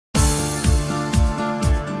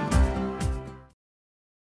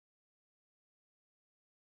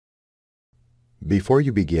Before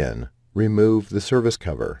you begin, remove the service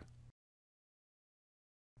cover.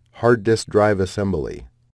 Hard disk drive assembly.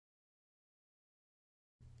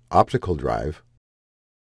 Optical drive.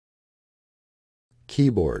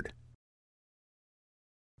 Keyboard.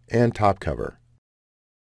 And top cover.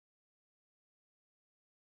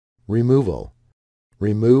 Removal.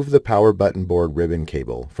 Remove the power button board ribbon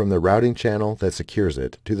cable from the routing channel that secures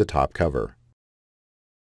it to the top cover.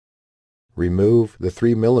 Remove the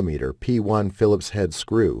 3mm P1 Phillips head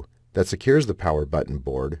screw that secures the power button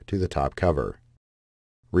board to the top cover.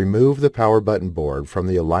 Remove the power button board from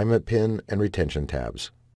the alignment pin and retention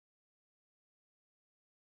tabs.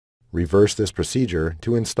 Reverse this procedure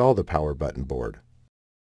to install the power button board.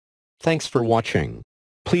 Thanks for watching.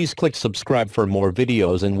 Please click subscribe for more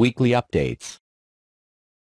videos and weekly updates.